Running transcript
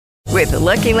With the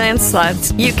Lucky Land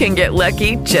Slots, you can get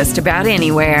lucky just about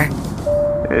anywhere.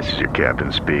 This is your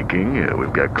captain speaking.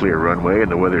 We've got clear runway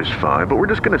and the weather's fine, but we're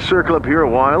just going to circle up here a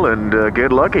while and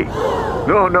get lucky.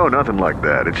 No, nothing like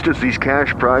that. It's just these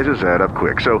cash prizes add up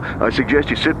quick. So I suggest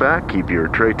you sit back, keep your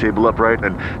tray table upright,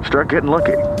 and start getting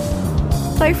lucky.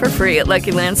 Play for free at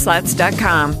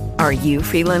LuckyLandSlots.com. Are you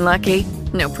feeling lucky?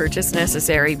 No purchase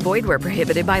necessary. Void where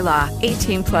prohibited by law.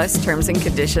 18 plus terms and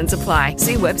conditions apply.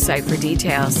 See website for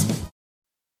details.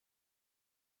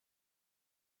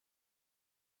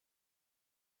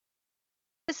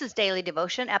 This is Daily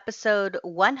Devotion, episode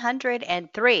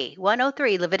 103,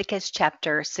 Leviticus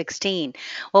chapter 16.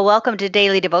 Well, welcome to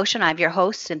Daily Devotion. I'm your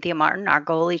host, Cynthia Martin. Our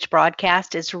goal each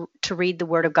broadcast is to read the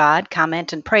Word of God,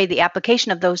 comment, and pray the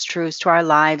application of those truths to our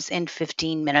lives in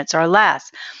 15 minutes or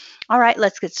less. All right,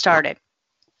 let's get started.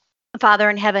 Father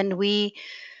in heaven, we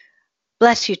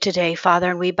bless you today, Father,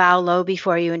 and we bow low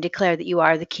before you and declare that you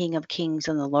are the King of kings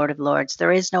and the Lord of lords.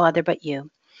 There is no other but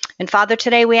you. And Father,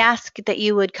 today we ask that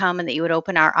you would come and that you would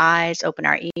open our eyes, open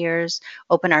our ears,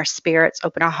 open our spirits,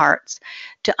 open our hearts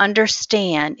to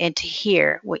understand and to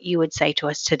hear what you would say to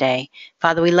us today.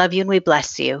 Father, we love you and we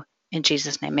bless you. In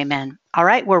Jesus' name, amen. All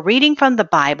right, we're reading from the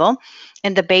Bible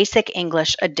in the Basic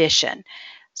English Edition.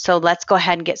 So let's go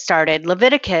ahead and get started.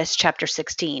 Leviticus chapter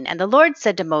 16. And the Lord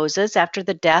said to Moses after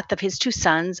the death of his two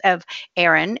sons of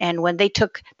Aaron, and when they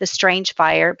took the strange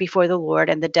fire before the Lord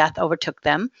and the death overtook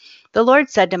them, the Lord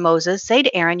said to Moses, say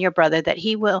to Aaron your brother that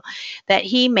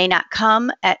he may not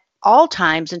come at all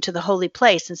times into the holy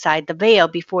place inside the veil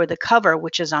before the cover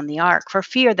which is on the ark, for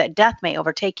fear that death may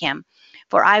overtake him.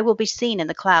 For I will be seen in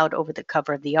the cloud over the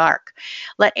cover of the ark.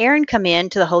 Let Aaron come in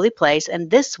to the holy place in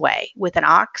this way, with an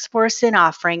ox for a sin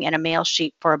offering and a male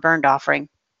sheep for a burnt offering.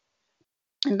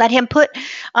 And let him put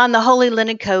on the holy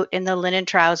linen coat and the linen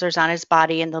trousers on his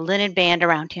body and the linen band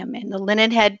around him and the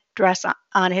linen headdress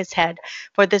on his head,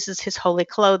 for this is his holy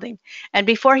clothing. And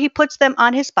before he puts them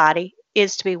on his body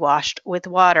is to be washed with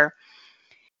water.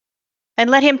 And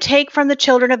let him take from the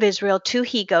children of Israel 2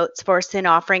 he-goats for a sin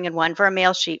offering and 1 for a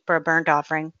male sheep for a burnt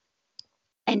offering.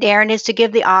 And Aaron is to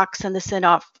give the ox and the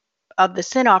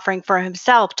sin offering for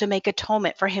himself to make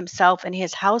atonement for himself and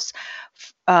his house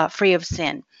free of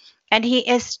sin. And he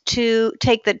is to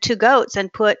take the 2 goats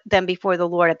and put them before the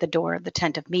Lord at the door of the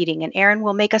tent of meeting. And Aaron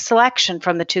will make a selection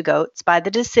from the 2 goats by the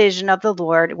decision of the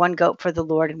Lord, 1 goat for the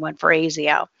Lord and 1 for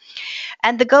Azazel.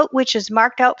 And the goat which is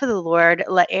marked out for the Lord,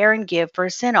 let Aaron give for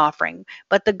a sin offering.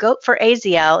 But the goat for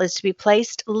Azazel is to be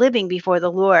placed living before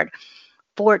the Lord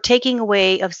for taking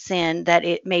away of sin, that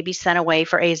it may be sent away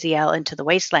for Azazel into the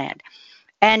wasteland.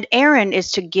 And Aaron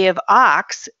is to give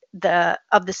ox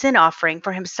of the sin offering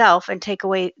for himself and take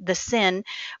away the sin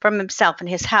from himself and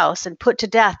his house and put to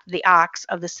death the ox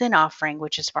of the sin offering,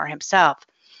 which is for himself.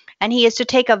 And he is to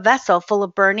take a vessel full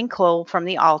of burning coal from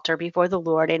the altar before the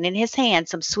Lord, and in his hand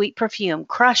some sweet perfume,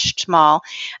 crushed small,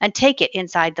 and take it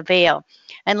inside the veil.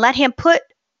 And let him put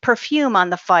perfume on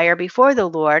the fire before the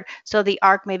Lord, so the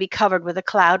ark may be covered with a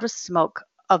cloud of smoke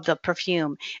of the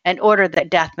perfume, in order that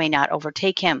death may not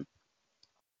overtake him.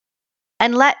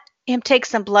 And let him take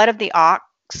some blood of the ox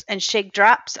and shake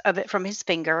drops of it from his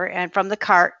finger and from the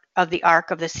cart of the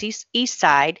ark of the east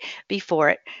side before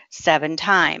it 7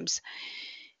 times.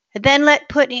 Then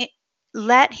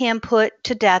let him put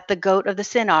to death the goat of the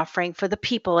sin offering for the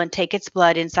people and take its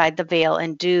blood inside the veil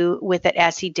and do with it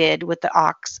as he did with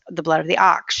the blood of the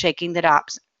ox, shaking the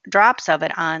drops of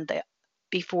it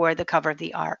before the cover of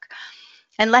the ark.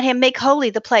 And let him make holy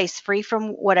the place, free from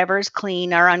whatever is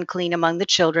clean or unclean among the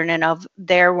children and of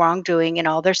their wrongdoing and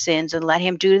all their sins. And let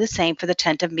him do the same for the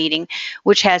tent of meeting,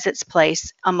 which has its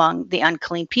place among the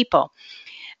unclean people.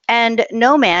 And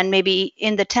no man may be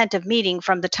in the tent of meeting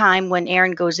from the time when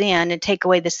Aaron goes in and take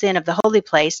away the sin of the holy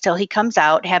place till he comes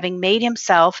out, having made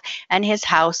himself and his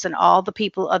house and all the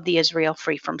people of the Israel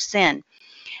free from sin.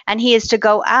 And he is to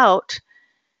go out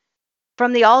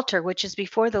from the altar which is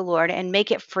before the Lord and make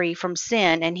it free from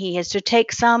sin. And he is to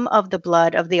take some of the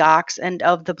blood of the ox and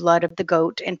of the blood of the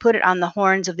goat and put it on the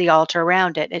horns of the altar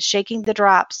around it, and shaking the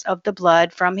drops of the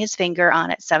blood from his finger on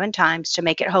it 7 times to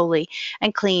make it holy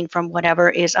and clean from whatever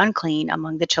is unclean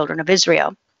among the children of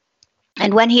Israel.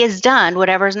 And when he has done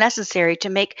whatever is necessary to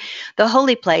make the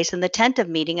holy place and the tent of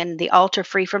meeting and the altar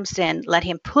free from sin, let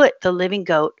him put the living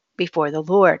goat before the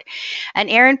Lord. And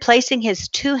Aaron, placing his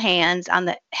 2 hands on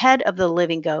the head of the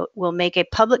living goat, will make a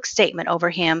public statement over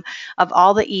him of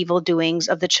all the evil doings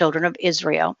of the children of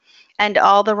Israel and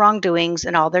all the wrongdoings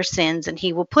and all their sins, and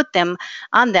he will put them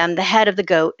on them the head of the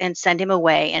goat and send him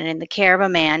away and in the care of a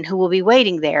man who will be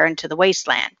waiting there into the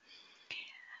wasteland.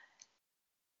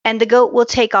 And the goat will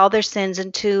take all their sins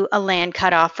into a land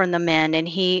cut off from the men, and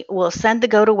he will send the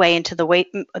goat away into the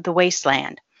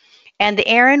wasteland. And the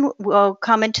Aaron will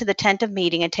come into the tent of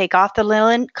meeting and take off the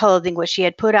linen clothing which he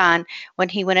had put on when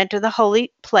he went into the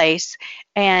holy place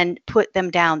and put them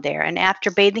down there. And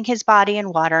after bathing his body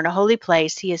in water in a holy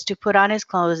place, he is to put on his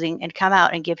clothing and come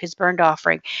out and give his burnt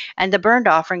offering and the burnt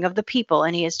offering of the people,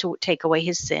 and he is to take away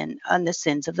his sin and the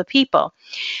sins of the people.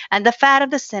 And the fat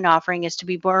of the sin offering is to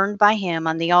be burned by him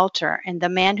on the altar. And the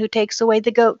man who takes away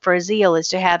the goat for a zeal is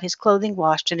to have his clothing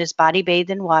washed and his body bathed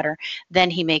in water.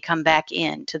 Then he may come back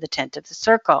in to the tent of the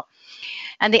circle.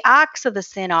 And the ox of the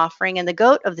sin offering and the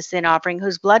goat of the sin offering,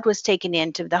 whose blood was taken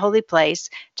into the holy place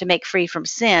to make free from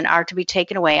sin, are to be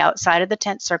taken away outside of the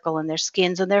tent circle, and their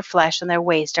skins and their flesh and their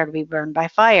waste are to be burned by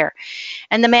fire.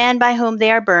 And the man by whom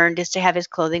they are burned is to have his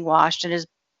clothing washed and his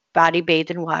body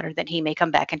bathed in water, that he may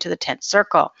come back into the tent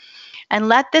circle. And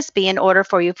let this be in order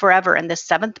for you forever. In the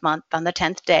 7th month, on the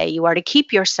 10th day, you are to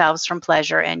keep yourselves from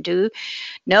pleasure and do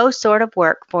no sort of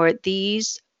work, for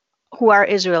these who are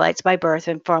Israelites by birth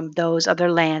and from those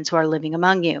other lands who are living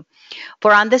among you.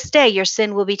 For on this day your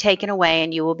sin will be taken away,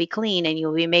 and you will be clean, and you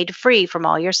will be made free from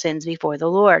all your sins before the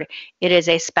Lord. It is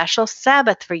a special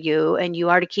Sabbath for you, and you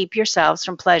are to keep yourselves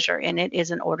from pleasure, and it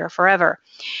is in order forever.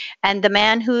 And the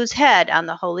man whose head on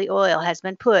the holy oil has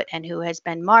been put, and who has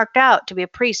been marked out to be a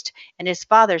priest in his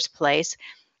father's place,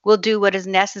 will do what is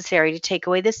necessary to take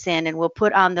away the sin, and will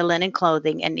put on the linen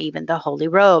clothing and even the holy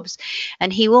robes.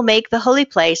 And he will make the holy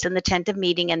place and the tent of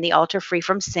meeting and the altar free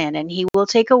from sin, and he will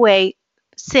take away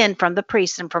sin from the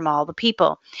priests and from all the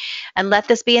people. And let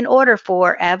this be in order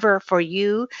forever for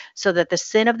you, so that the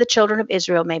sin of the children of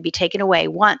Israel may be taken away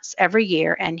once every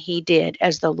year. And he did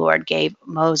as the Lord gave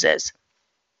Moses.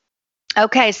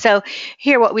 Okay, so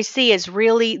here what we see is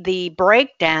really the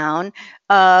breakdown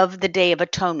of the Day of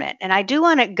Atonement. And I do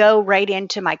want to go right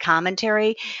into my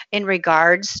commentary in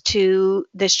regards to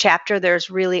this chapter. There's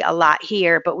really a lot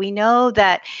here, but we know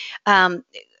that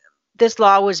this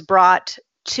law was brought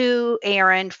to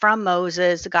Aaron from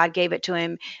Moses. God gave it to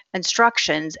him,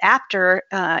 instructions, after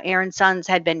Aaron's sons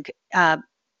had been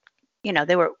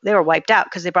they were wiped out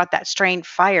because they brought that strange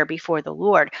fire before the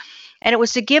Lord. And it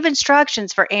was to give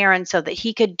instructions for Aaron so that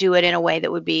he could do it in a way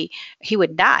that he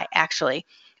would die, actually.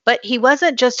 But he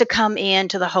wasn't just to come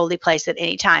into the holy place at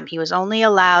any time. He was only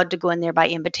allowed to go in there by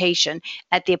invitation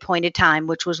at the appointed time,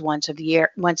 which was once a year,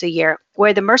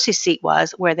 where the mercy seat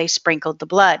was, where they sprinkled the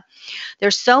blood.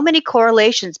 There's so many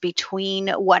correlations between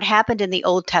what happened in the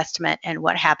Old Testament and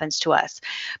what happens to us,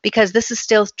 because this is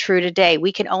still true today.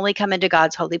 We can only come into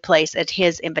God's holy place at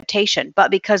his invitation. But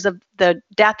because of the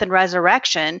death and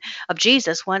resurrection of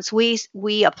Jesus, once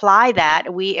we apply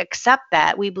that, we accept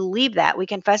that, we believe that, we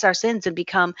confess our sins and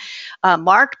become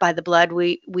marked by the blood,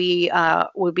 we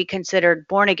would be considered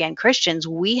born again Christians.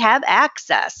 We have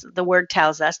access. The word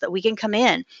tells us that we can come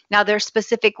in. Now, there's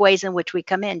specific ways in which we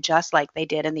come in, just like they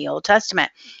did in the Old Testament.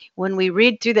 When we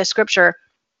read through the scripture,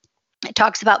 it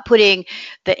talks about putting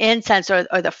the incense or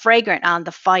the fragrant on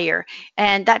the fire.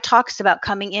 And that talks about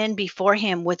coming in before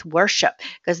him with worship,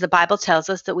 because the Bible tells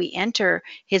us that we enter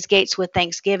his gates with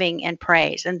thanksgiving and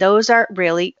praise. And those are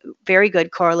really very good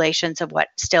correlations of what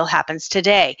still happens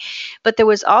today. But there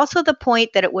was also the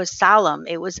point that it was solemn.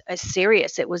 It was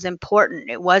serious. It was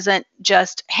important. It wasn't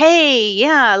just, hey,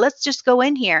 yeah, let's just go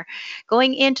in here.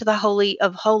 Going into the Holy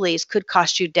of Holies could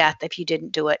cost you death if you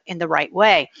didn't do it in the right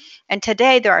way. And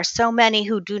today there are so many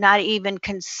who do not even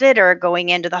consider going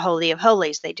into the Holy of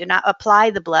Holies. They do not apply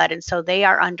the blood, and so they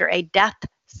are under a death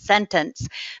sentence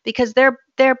because their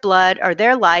blood or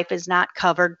their life is not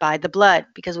covered by the blood,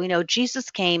 because we know Jesus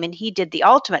came and he did the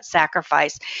ultimate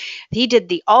sacrifice. He did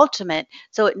the ultimate,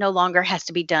 so it no longer has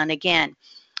to be done again.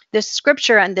 This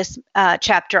scripture and this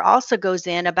chapter also goes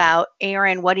in about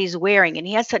Aaron, what he's wearing. And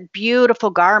he has such beautiful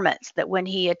garments that when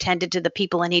he attended to the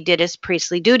people and he did his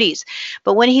priestly duties.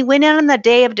 But when he went in on the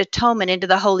Day of Atonement into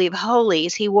the Holy of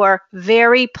Holies, he wore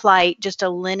very plight, just a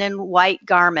linen white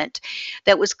garment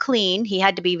that was clean. He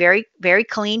had to be very, very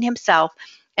clean himself.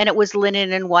 And it was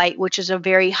linen and white, which is a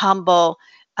very humble,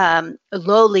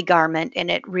 lowly garment, and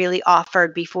it really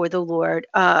offered before the Lord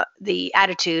the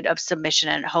attitude of submission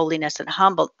and holiness and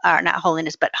humble, or not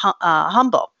holiness, but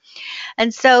humble.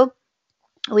 And so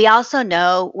we also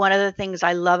know one of the things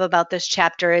I love about this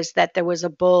chapter is that there was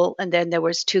a bull and then there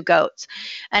was 2 goats.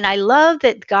 And I love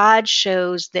that God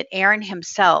shows that Aaron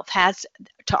himself has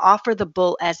to offer the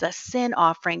bull as a sin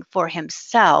offering for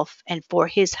himself and for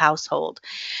his household.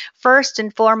 First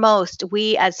and foremost,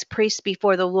 we as priests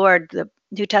before the Lord, the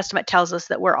New Testament tells us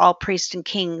that we're all priests and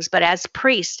kings, but as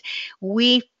priests,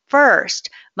 we first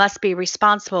must be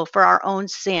responsible for our own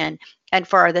sin and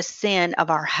for the sin of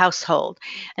our household.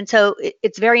 And so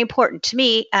it's very important to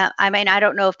me. I mean, I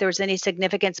don't know if there's any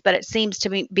significance, but it seems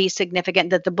to be significant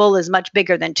that the bull is much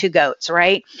bigger than 2 goats,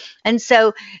 right? And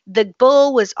so the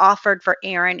bull was offered for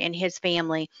Aaron and his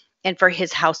family and for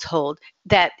his household,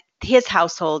 that his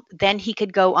household, then he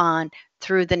could go on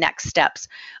through the next steps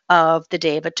of the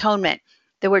Day of Atonement.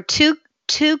 There were two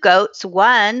goats,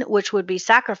 one which would be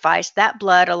sacrificed. That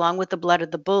blood, along with the blood of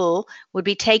the bull, would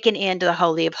be taken into the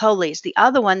Holy of Holies. The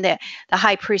other one, that the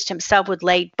high priest himself would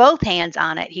lay both hands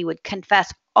on it. He would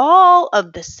confess all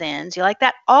of the sins, you like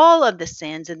that? All of the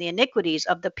sins and the iniquities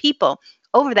of the people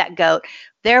over that goat,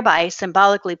 thereby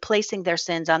symbolically placing their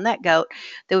sins on that goat.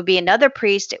 There would be another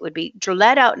priest. It would be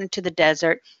led out into the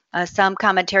desert. Some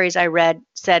commentaries I read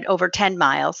said over 10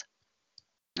 miles.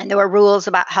 And there were rules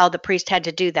about how the priest had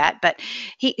to do that. But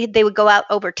they would go out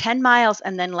over 10 miles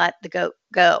and then let the goat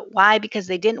go. Why? Because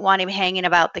they didn't want him hanging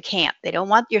about the camp. They don't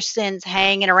want your sins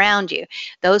hanging around you.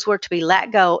 Those were to be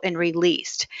let go and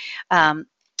released.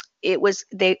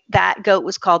 That goat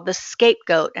was called the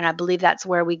scapegoat, and I believe that's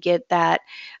where we get that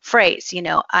phrase.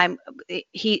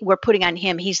 We're putting on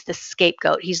him. He's the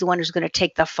scapegoat. He's the one who's going to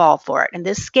take the fall for it. And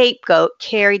this scapegoat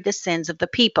carried the sins of the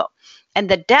people, and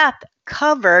the death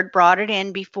brought it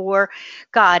in before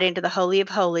God into the Holy of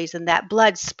Holies, and that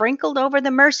blood sprinkled over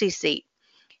the mercy seat.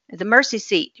 The mercy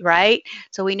seat, right?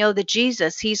 So we know that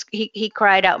Jesus, he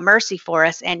cried out mercy for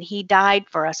us, and he died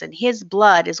for us, and his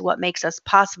blood is what makes us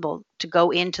possible to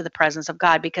go into the presence of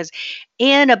God, because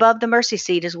above the mercy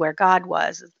seat is where God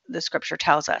was, the scripture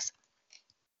tells us.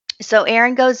 So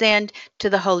Aaron goes in to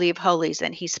the Holy of Holies,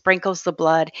 and he sprinkles the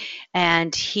blood,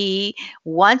 and he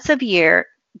once a year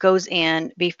goes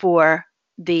in before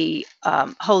the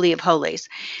Holy of Holies.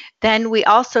 Then we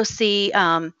also see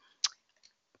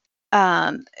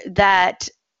that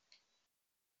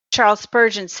Charles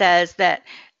Spurgeon says that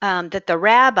the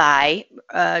rabbi,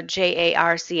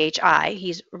 Jarchi,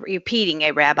 he's repeating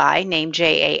a rabbi named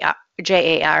Jarchi,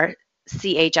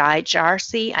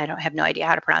 I don't have no idea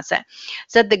how to pronounce that,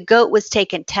 said the goat was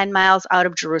taken 10 miles out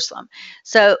of Jerusalem.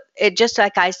 So it, just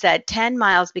like I said, 10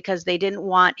 miles, because they didn't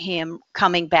want him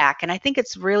coming back. And I think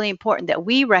it's really important that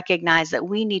we recognize that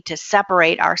we need to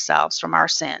separate ourselves from our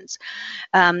sins.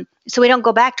 So we don't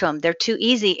go back to them. They're too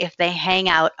easy if they hang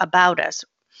out about us.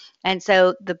 And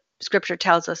so the scripture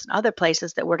tells us in other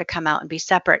places that we're to come out and be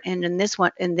separate. And in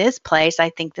this place,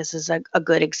 I think this is a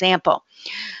good example.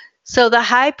 So the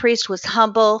high priest was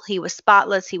humble. He was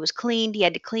spotless. He was cleaned. He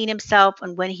had to clean himself.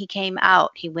 And when he came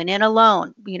out, he went in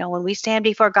alone. When we stand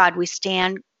before God, we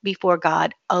stand before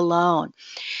God alone.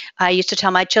 I used to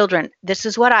tell my children, this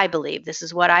is what I believe. This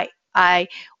is why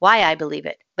I believe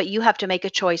it. But you have to make a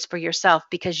choice for yourself,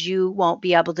 because you won't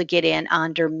be able to get in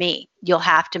under me. You'll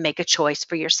have to make a choice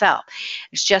for yourself.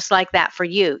 It's just like that for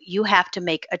you. You have to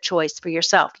make a choice for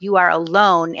yourself. You are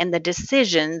alone in the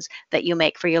decisions that you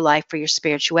make for your life, for your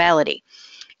spirituality.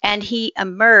 And he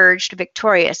emerged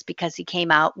victorious because he came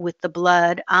out with the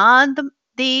blood on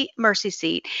the mercy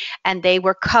seat, and they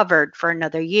were covered for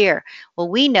another year. Well,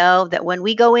 we know that when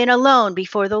we go in alone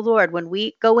before the Lord, when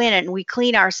we go in and we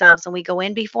clean ourselves and we go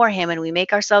in before him and we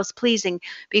make ourselves pleasing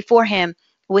before him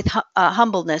with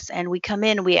humbleness, and we come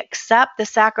in and we accept the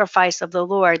sacrifice of the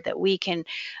Lord, that we can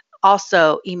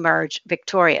also emerge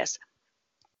victorious.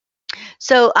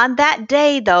 So on that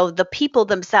day, though, the people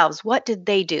themselves, what did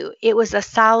they do? It was a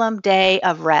solemn day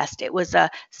of rest. It was a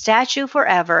statute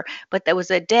forever, but there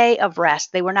was a day of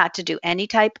rest. They were not to do any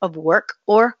type of work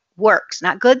or works,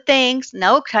 not good things,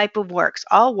 no type of works.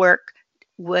 All work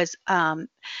was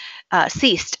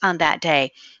ceased on that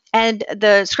day. And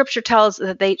the scripture tells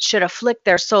that they should afflict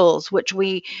their souls, which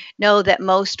we know that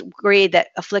most agree that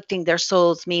afflicting their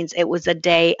souls means it was a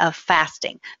day of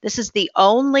fasting. This is the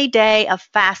only day of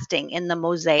fasting in the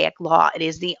Mosaic law. It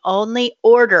is the only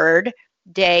ordered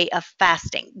day of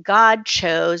fasting. God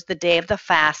chose the day of the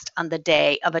fast on the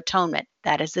Day of Atonement.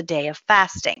 That is the day of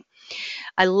fasting.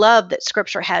 I love that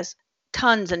scripture has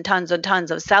tons and tons and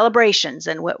tons of celebrations,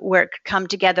 and where come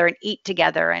together and eat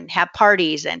together and have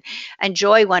parties and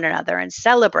enjoy one another and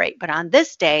celebrate. But on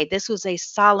this day, this was a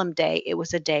solemn day. It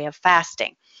was a day of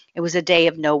fasting. It was a day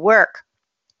of no work.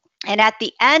 And at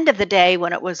the end of the day,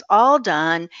 when it was all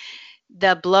done,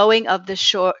 the blowing of the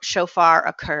shofar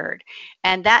occurred.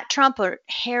 And that trumpet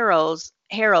heralds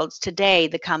today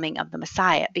the coming of the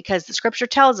Messiah, because the scripture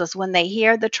tells us when they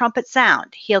hear the trumpet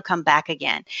sound, he'll come back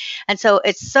again. And so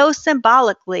it's so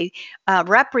symbolically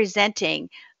representing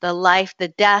the life, the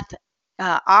death,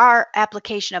 our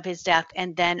application of his death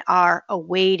and then our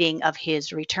awaiting of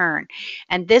his return.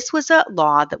 And this was a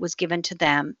law that was given to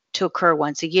them to occur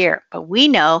once a year. But we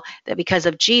know that because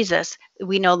of Jesus,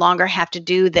 we no longer have to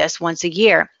do this once a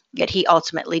year, yet he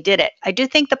ultimately did it. I do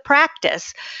think the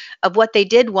practice of what they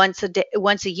did once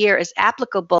a year is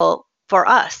applicable for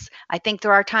us. I think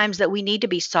there are times that we need to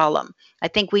be solemn. I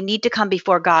think we need to come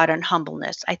before God in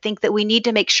humbleness. I think that we need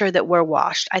to make sure that we're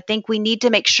washed. I think we need to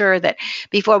make sure that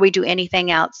before we do anything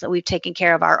else, that we've taken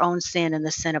care of our own sin and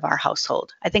the sin of our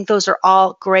household. I think those are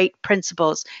all great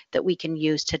principles that we can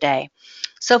use today.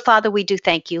 So, Father, we do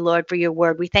thank you, Lord, for your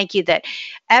word. We thank you that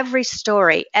every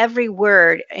story, every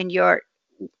word in your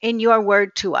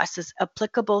word to us is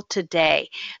applicable today,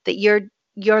 that your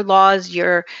laws,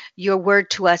 your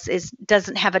word to us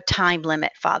doesn't have a time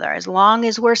limit, Father. As long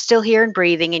as we're still here and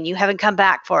breathing and you haven't come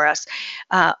back for us,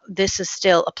 this is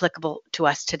still applicable to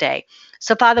us today.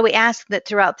 So, Father, we ask that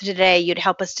throughout the day you'd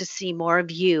help us to see more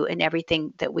of you in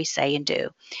everything that we say and do.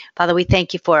 Father, we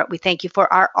thank you for it. We thank you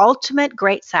for our ultimate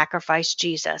great sacrifice,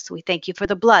 Jesus. We thank you for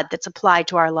the blood that's applied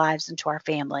to our lives and to our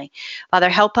family. Father,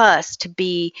 help us to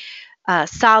be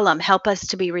solemn, help us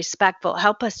to be respectful,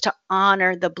 help us to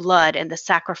honor the blood and the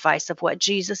sacrifice of what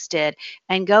Jesus did,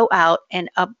 and go out and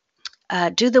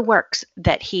do the works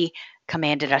that he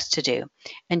commanded us to do.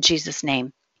 In Jesus'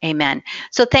 name, amen.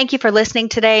 So thank you for listening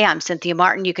today. I'm Cynthia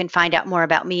Martin. You can find out more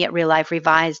about me at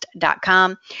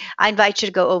realliferevised.com. I invite you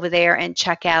to go over there and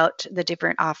check out the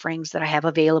different offerings that I have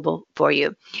available for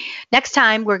you. Next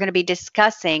time, we're going to be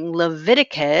discussing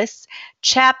Leviticus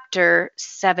chapter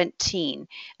 17.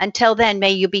 Until then,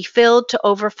 may you be filled to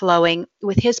overflowing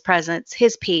with his presence,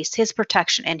 his peace, his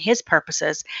protection, and his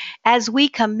purposes as we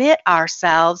commit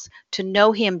ourselves to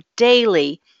know him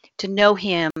daily,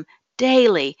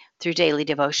 through daily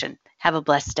devotion. Have a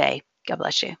blessed day. God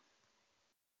bless you.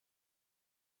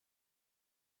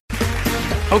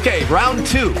 Okay, round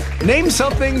two. Name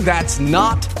something that's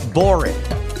not boring.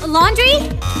 A laundry?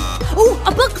 Ooh,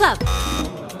 a book club.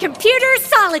 Computer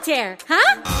solitaire,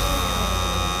 huh?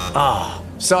 Ah,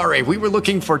 sorry, we were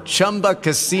looking for Chumba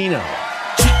Casino.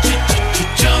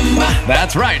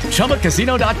 That's right,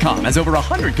 ChumbaCasino.com has over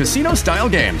 100 casino-style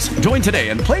games. Join today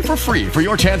and play for free for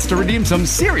your chance to redeem some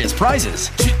serious prizes.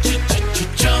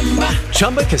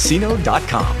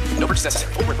 ChumbaCasino.com. No purchase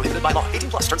necessary. Void where prohibited by law.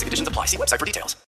 18+ terms and conditions apply. See website for details.